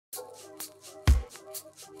Today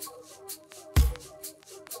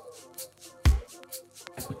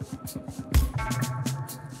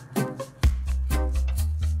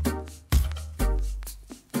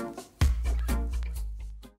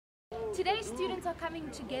students are coming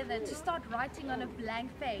together to start writing on a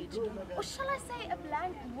blank page, or shall I say a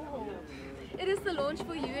blank wall. It is the launch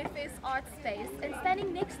for UFS ART SPACE, and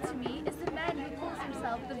standing next to me is the man who calls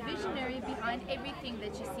himself the visionary behind everything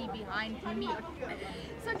that you see behind me.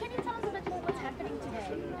 So can you tell us a bit more what's happening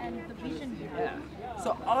today and the vision behind it? Yeah.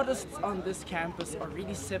 So artists on this campus are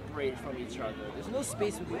really separated from each other. There's no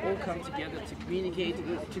space where we all come together to communicate,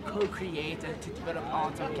 to co-create and to develop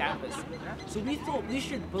art on campus. So we thought we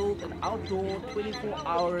should build an outdoor 24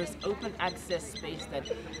 hours open access space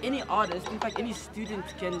that any artist, in fact any student,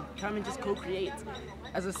 can come and just co-create.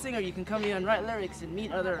 As a singer, you can come here and write lyrics and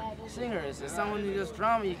meet other singers. As someone who does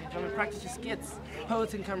drama, you can come and practice your skits.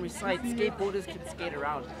 Poets can come recite, skateboarders can skate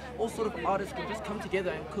around. All sort of artists can just come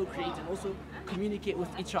together and co-create and also communicate with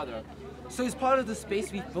each other. So as part of the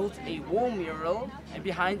space, we've built a wall mural, and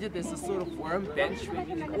behind it there's a sort of worm bench where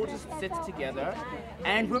we can all just sit together,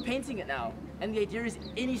 and we're painting it now. And the idea is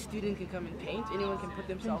any student can come and paint, anyone can put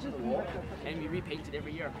themselves on the wall, and we repaint it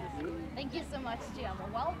every year. Thank you so much, Giamma.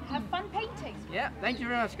 Well, have fun painting. Yeah, thank you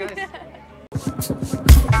very much, guys.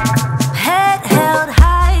 Head held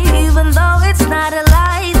high, even though it's not a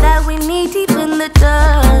lie that we need deep in the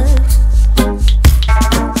dust.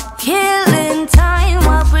 Killing time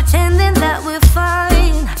while pretending that we're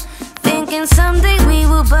fine, thinking someday we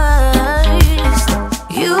will burst.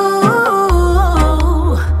 You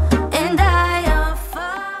and I are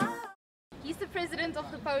far. He's the president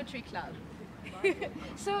of the Poetry Club.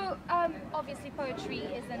 So, obviously poetry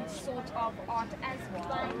isn't sort of art as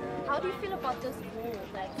well. How do you feel about this wall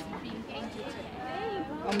that's being painted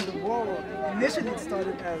today? The wall, initially it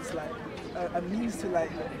started as like a means to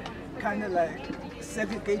like kind of like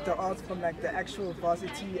segregate the arts from like the actual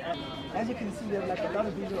varsity. And as you can see, we have like a lot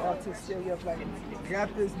of visual artists here. We have like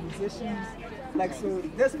rappers, musicians. Like, so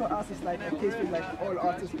this for us is like a place where like all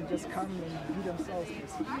artists can just come and be themselves,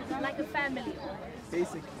 basically. Like a family.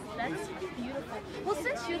 Basically. That's beautiful. Well,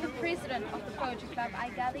 since you're the president of the Poetry Club, I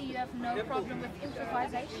gather you have no problem with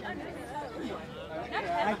improvisation.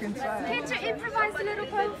 I can try. Care to improvise a little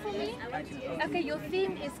poem for me? Okay, your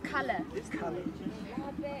theme is color. It's color.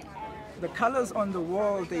 The colors on the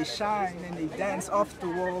wall, they shine and they dance off the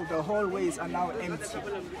wall. The hallways are now empty.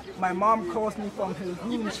 My mom calls me from her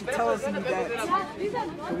room. She tells me that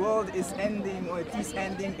the world is ending, or it is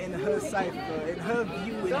ending in her cipher. In her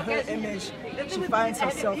view, in her image, she finds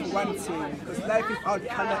herself wanting. Because life without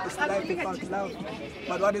color is life without love.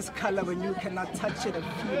 But what is color when you cannot touch it or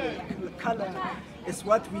feel it? Color is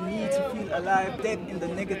what we need to feel alive. Dead in the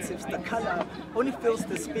negatives. The color only fills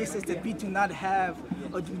the spaces that we do not have,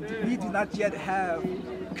 or we do not yet have.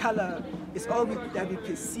 Color is all that we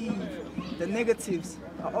perceive. The negatives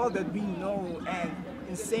are all that we know, and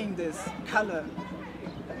in saying this, color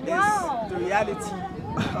is the reality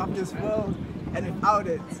of this world, and without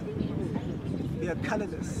it, we are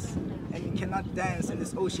colorless, and we cannot dance in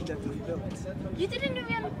this ocean that we've built. You didn't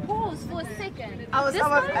even pause for a second. I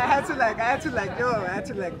had to like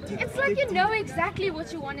dig. It's like you know exactly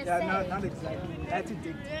what you want to say. Yeah, not exactly. I had to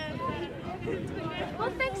dig.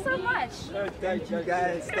 Well, thanks so much. Thank you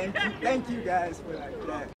guys. Thank you guys for like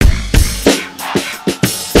that.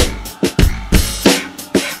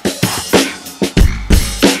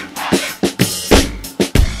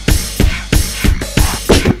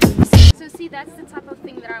 So see, that's the type of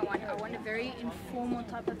thing that I want. I want a very informal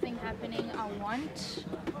type of thing happening. I want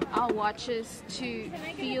our watchers to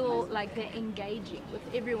feel like they're engaging with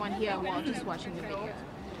everyone here while just watching the video.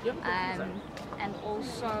 And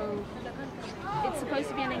also, it's supposed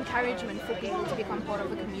to be an encouragement for people to become part of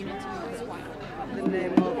the community as well. The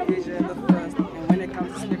name of Vision the first, and when it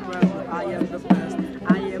comes to the crowd, I am the best.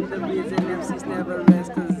 I am the reason MCs never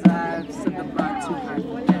rest, cause I've set the bar too high.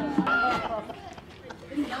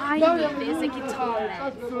 Behind me there's a guitar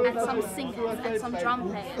man and some singers and some drum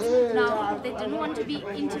players. Now, they didn't want to be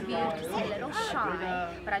interviewed because they're a little shy,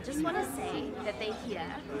 but I just want to say that they're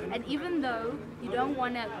here, and even though you don't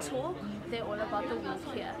want to talk, they're all about the work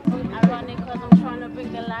here. Ironic because I'm trying to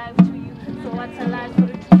bring the life to you. So what's a life for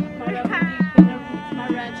the truth? My love deep in the roots, my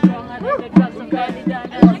ride stronger than the drugs I'm barely done.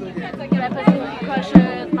 Rappers with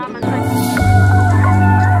crushers, mama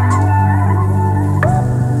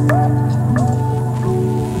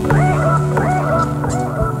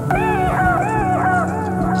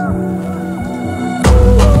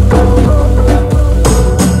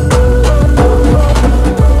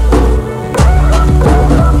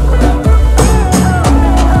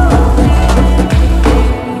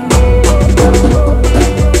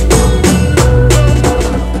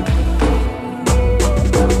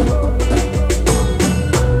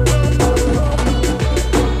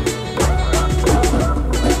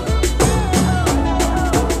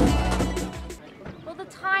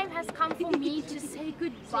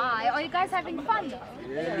by. Are you guys having fun though?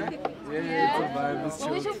 Yeah, it's a vibe. It's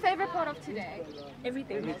What was chill. your favorite part of today?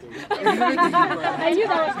 Everything. I knew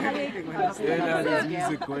that was coming. Yeah, there's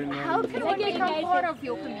music going How on. can one become part of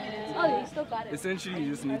your community? Oh, you still got it. Essentially,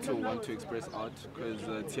 you just need to want to express art because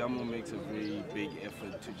Tiamo makes a very big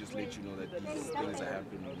effort to just let you know that these things are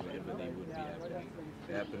happening wherever they would be happening.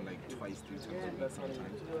 They happen like twice, 3 times a week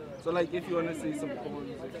sometimes. So like if you want to say some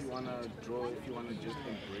poems, if you want to draw, if you want to just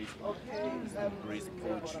embrace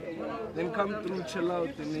poetry, then come through, chill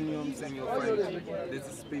out, and then you know what I'm saying, you'll find there's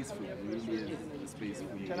a space for you, really is a space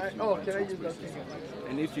for you. If you want to express yourself.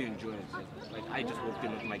 And if you enjoy it, like I just walked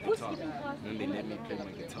in with my guitar, and then they let me play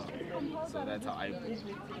my guitar. So that's how I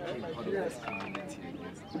became part of this community, I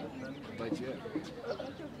guess. But yeah,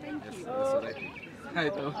 that's what I think. I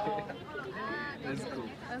know. That's cool.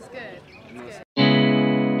 That's good. That's good.